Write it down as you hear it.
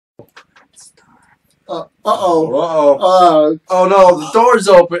Uh-oh. Oh no, the door's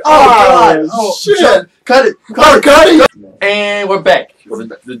open. Oh, God. oh shit. Cut it. Cut it. And we're back.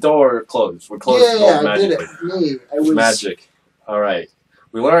 The door closed. We're closed. Yeah, I did it. Me. I was... Magic. Alright.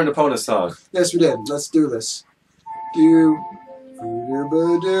 We learned the Pona song. Yes, we did. Let's do this. Do.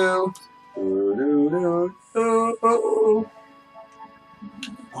 Do.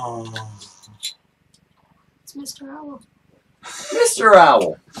 Oh. It's Mr. Owl. Mr.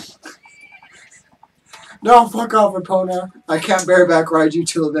 Owl. No, fuck off, Epona. I can't bareback ride you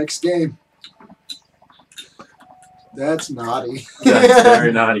till the next game. That's naughty. That's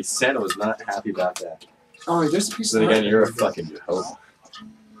very naughty. Santa was not happy about that. Oh, there's a piece then of again, you're a fucking Jehovah.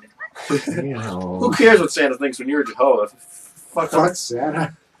 Who cares what Santa thinks when you're a Jehovah? Fuck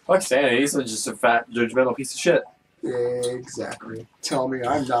Santa. Fuck Santa. He's just a fat, judgmental piece of shit. Exactly. Tell me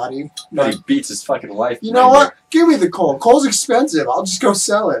I'm naughty. But he beats his fucking wife. You know what? Give me the coal. Coal's expensive. I'll just go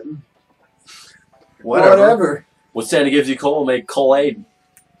sell it. Whatever. Well, Santa gives you coal, make Kool-Aid.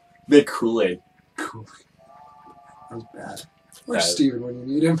 Make Kool-Aid. Kool-Aid. That was bad. Where's Steven when you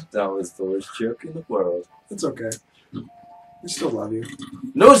need him? That was the worst joke in the world. It's okay. We still love you.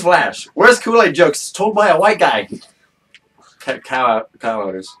 Newsflash! Where's Kool-Aid jokes told by a white guy? Cow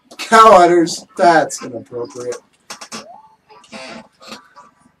udders. Cow udders. That's inappropriate.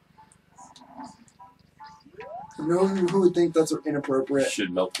 You know who would think that's inappropriate?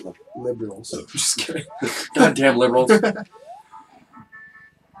 Should milk them. Liberals. Just kidding. Goddamn liberals.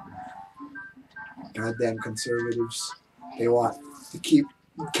 Goddamn conservatives. They want to keep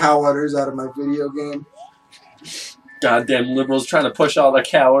cow udders out of my video game. Goddamn liberals trying to push all the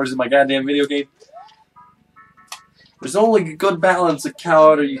cow udders in my goddamn video game. There's only a good balance of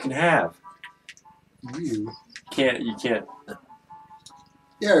cow udder you can have. You can't.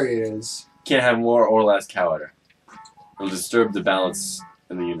 There he is. Can't have more or less cow udder. It'll disturb the balance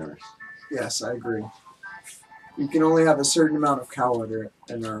in the universe. Yes, I agree. You can only have a certain amount of cow udder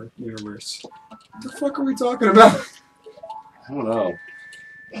in our universe. What the fuck are we talking about? I don't know.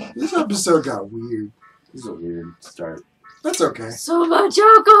 This episode got weird. This is a weird start. That's okay. So much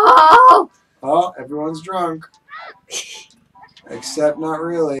alcohol! Oh, everyone's drunk. Except not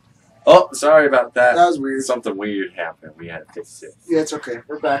really. Oh, sorry about that. That was weird. Something weird happened. We had to fix it. Yeah, it's okay.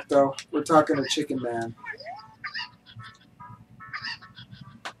 We're back, though. We're talking to Chicken Man.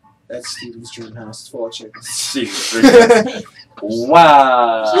 That's Steven's dream house. It's full of chickens. Steven's dream house.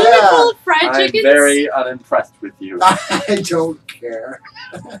 Wow. Should it be full of fried I'm chickens? very unimpressed with you. I don't care.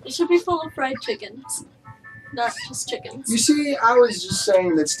 It should be full of fried chickens. Not just chickens. You see, I was just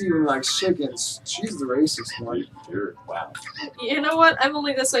saying that Steven likes chickens. She's the racist one. Wow. You know what? I'm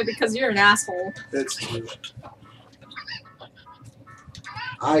only this way because you're an asshole. That's true.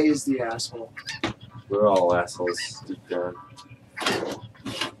 I is the asshole. We're all assholes deep down.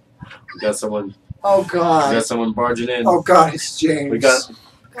 We got someone. Oh God. We got someone barging in. Oh God, it's James. We got.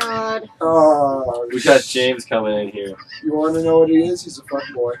 God. Oh. We got James coming in here. You want to know what he is? He's a fuck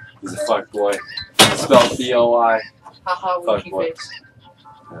boy. He's a fuck boy. Spelled B-O-I. Haha, fuck boy.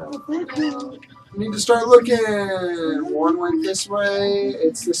 You need to start looking. One went this way.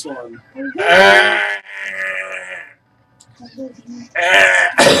 It's this one.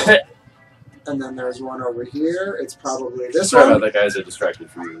 And then there's one over here. It's probably this Sorry one. about that, guys. I distracted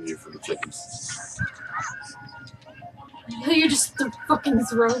from you for the chickens. You just fucking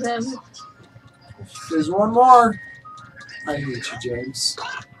throw them. There's one more. I hate you, James.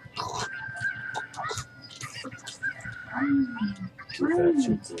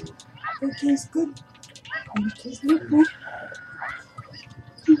 It tastes good.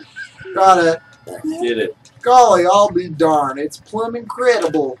 Got it. Did it. Golly, I'll be darned. It's plumb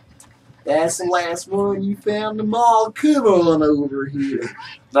incredible. That's the last one you found them all. Come on over here.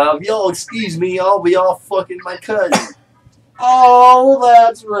 Now, if y'all excuse me, I'll be off fucking my cousin. Oh,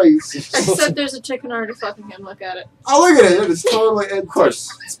 that's racist. Except there's a chicken already fucking him. Look at it. Oh, look at it. It's totally... Of course.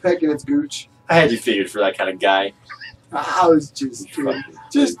 It's pecking its gooch. I had you figured for that kind of guy. I was just kidding.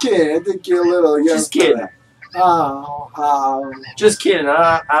 Just kidding. I think you're a little young. Just kidding. Oh. Just kidding.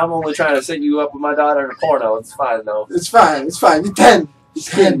 I'm only trying to set you up with my daughter in a porno. It's fine, though. It's fine. It's fine. You're 10. You're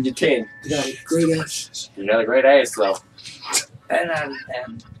 10. You're 10. You got a great ass. You got a great ass, though. 10 out of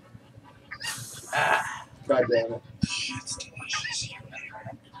 10. God damn it. It's delicious.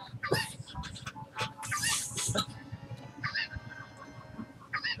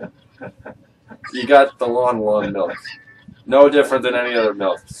 You got the long milk. No different than any other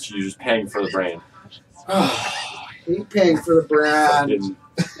milk. You're just paying for the brain. I hate paying for the brand.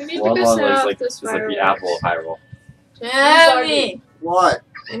 We need to set off like, this it's like the fireworks. apple of Hyrule. Jamie! What?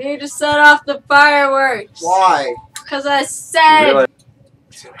 I need to set off the fireworks. Why? Because I said... Really?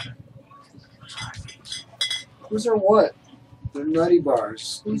 Those are what? They're nutty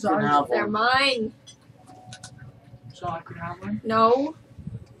bars. Whose You can are have They're one. mine. So I could have one. No.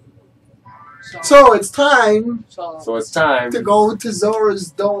 So it's time So it's time. to go to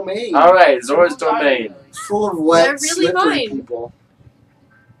Zora's domain. Alright, Zora's domain. It's full of wet, They're really slippery mine. people.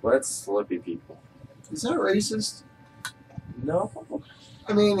 Let's slippy people. Is that racist? No.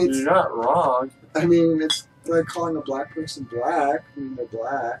 I mean, it's. You're not wrong. I mean, it's like calling a black person black. I mean, they're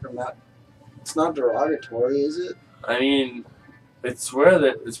black. I'm not. It's not derogatory, is it? I mean, it's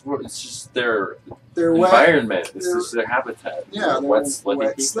just their They're wet. environment. It's they're- just their habitat. Yeah, They're they're wet, slippy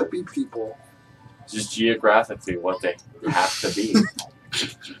wet, people. slippy people. Just geographically what they have to be.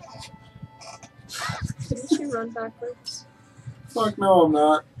 Didn't you run backwards? Fuck no, I'm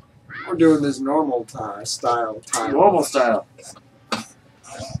not. We're doing this normal style. Normal style.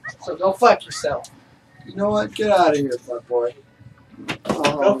 So go fuck yourself. You know what? Get out of here, fuckboy.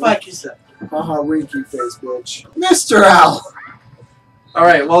 Go fuck yourself. Haha, winky face, bitch. Mr. Al!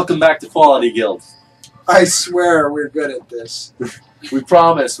 Alright, welcome back to Quality Guild. I swear we're good at this. We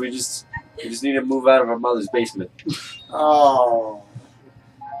promise, we just need to move out of our mother's basement. Oh.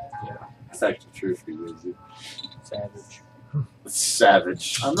 That's actually true for you, is it? Savage. It's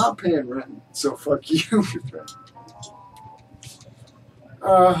savage. I'm not paying rent, so fuck you.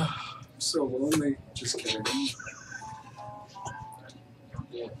 I'm so lonely. Just kidding.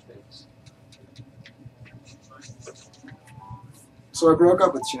 Yeah, thanks. So I broke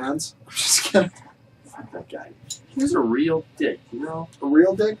up with Chance. I'm just kidding. Fuck that guy. He's a real dick, you know? A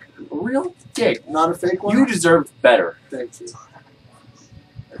real dick? A real dick. Not a fake one? You deserved better. Thank you.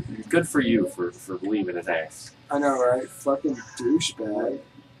 Good for you for leaving his ass. I know, right? Fucking douchebag.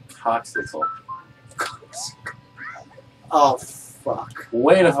 Coxicle. Oh, fuck.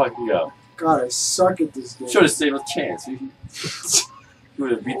 Way to fucking go. God, I suck at this game. Should have stayed with Chance. You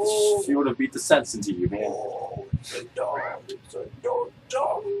would have beat the sense into you, man.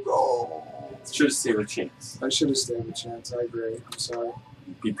 Should have stayed with Chance. I should have stayed with Chance. I agree. I'm sorry.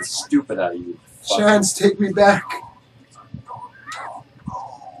 You beat the stupid out of you. Fuck. Chance, take me back.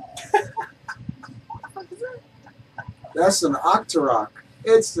 That's an Octorok.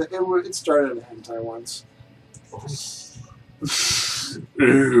 It started a hentai once.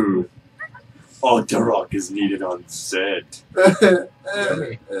 Ooh. Octorok is needed on set.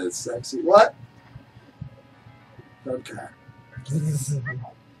 It's sexy. What? Okay.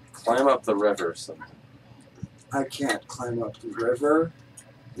 Climb up the river or something. I can't climb up the river.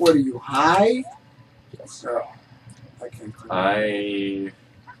 What are you, high? Oh, I can't climb. I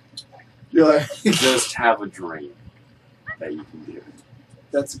You're like, just have a dream that you can do.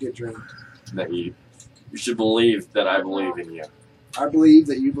 that's a good dream. That you should believe that I believe in you. I believe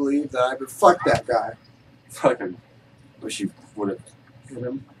that you believe that I would fuck that guy. Fucking wish you would have Hit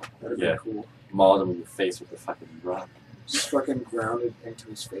him. That'd Yeah. be cool. mauled him in the face with a fucking rock. Just fucking grounded into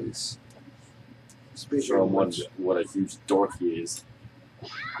his face. Speaking Show of him which, what a huge dork he is.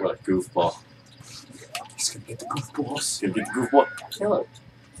 What a goofball. he's gonna get the goofballs. Gonna get the goofball. Kill him.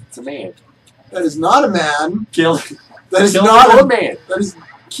 It's a man. That is not a man. Kill That is kill not the a gold man. That is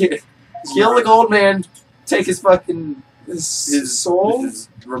Kill the gold man. Take his fucking his soul. his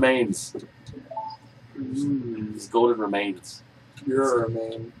remains. Mm, His golden remains. you're a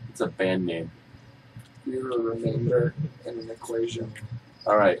remain. It's a band name. You're a remainder in an equation.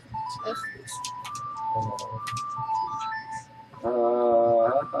 All right.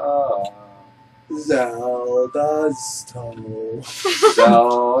 Zelda's toe.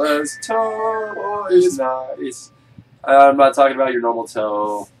 Zelda's toe is nice. I'm not talking about your normal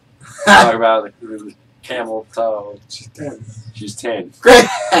toe. I'm talking about the camel toe. She's 10. She's 10. Great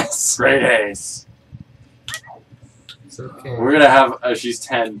ass. Great ace. It's okay. We're gonna have a she's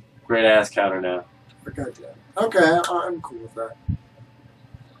 10 great ass counter now. Goddamn. Okay, I'm cool with that.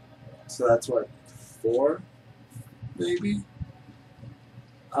 So that's what, 4? Maybe?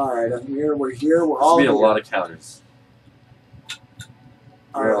 Alright, I'm here, we're here, we're There's all be a here. lot of counters.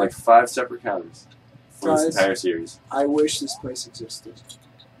 We're Alright, like 5 separate counters for this Guys. entire series. I wish this place existed.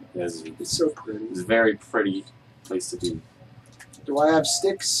 Yes, It's so pretty. it's a very pretty place to be. Do I have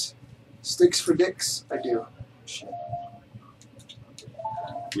sticks? Sticks for dicks? I do. Shit.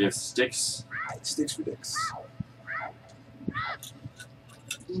 You have sticks. Sticks for dicks.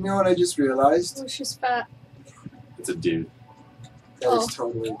 You know what I just realized? Oh, she's fat. It's a dude. That Oh. is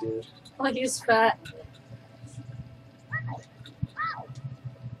totally a dude. Oh, he's fat.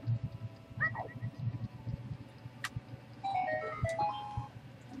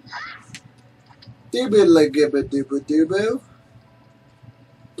 Dooba-la-gibba-dooba-doobo.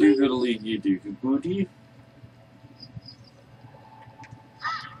 Doodly doo booty.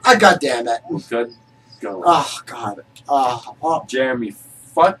 Ah, goddamn it. Well, good going. Oh, God. Oh, Jeremy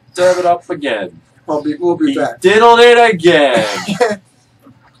fucked it up again. we'll be He back. diddled it again.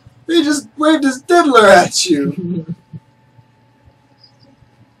 He just waved his diddler at you.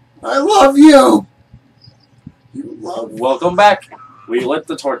 I love you. You love me. Welcome back. We lit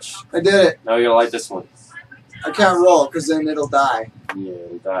the torch. I did it. Now we gotta light this one. I can't roll because then it'll die. Yeah,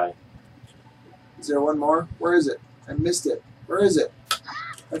 it'll die. Is there one more? Where is it? I missed it. Where is it?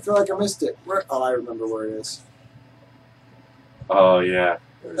 I feel like I missed it. Where? Oh, I remember where it is. Oh yeah.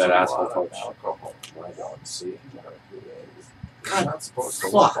 There's That a asshole lot of torch. alcohol. I don't see. God, You're not supposed to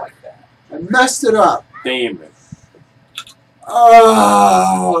fuck. look like that. I messed it up. Damn it.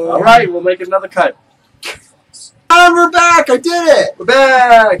 Oh. Alright, we'll make another cut. And we're back. I did it. We're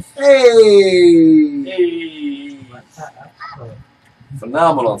back! Hey. Hey!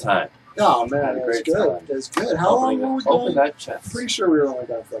 Phenomenal time. Oh man, Had a that's great good. time. That's good. How long were we Open going? that chest. Pretty sure we were only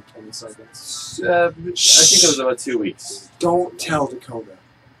gone for like 20 seconds. I think it was about 2 weeks. Don't tell Dakota.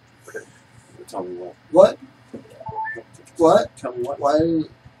 Tell me what. What? What? Tell me what. Why?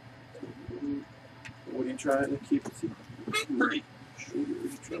 What are you trying to keep a secret? What are you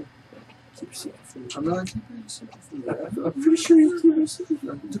trying to keep a secret from me? I'm not keeping a secret from you. I'm pretty sure you keep a secret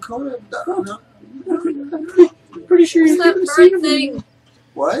from me. Dakota. I'm pretty sure you What's that keep a bird secret from me. thing?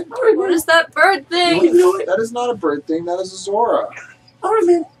 What? What is that bird thing? You know what? That is not a bird thing. That is a Zora. Alright,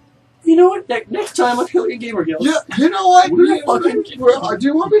 man. You know what? Next time on Hillian Gamer Guild. Yeah, you know what? We're fucking- Do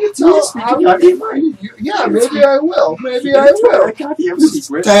you want me to We're tell? speaking goddamn right. Yeah, maybe I will. Maybe I That's will. a goddamn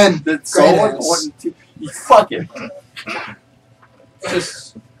secret. 10. That's so Great ass. important to you. Fuck it.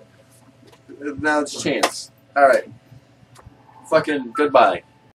 Just now it's chance. Alright. Fucking goodbye.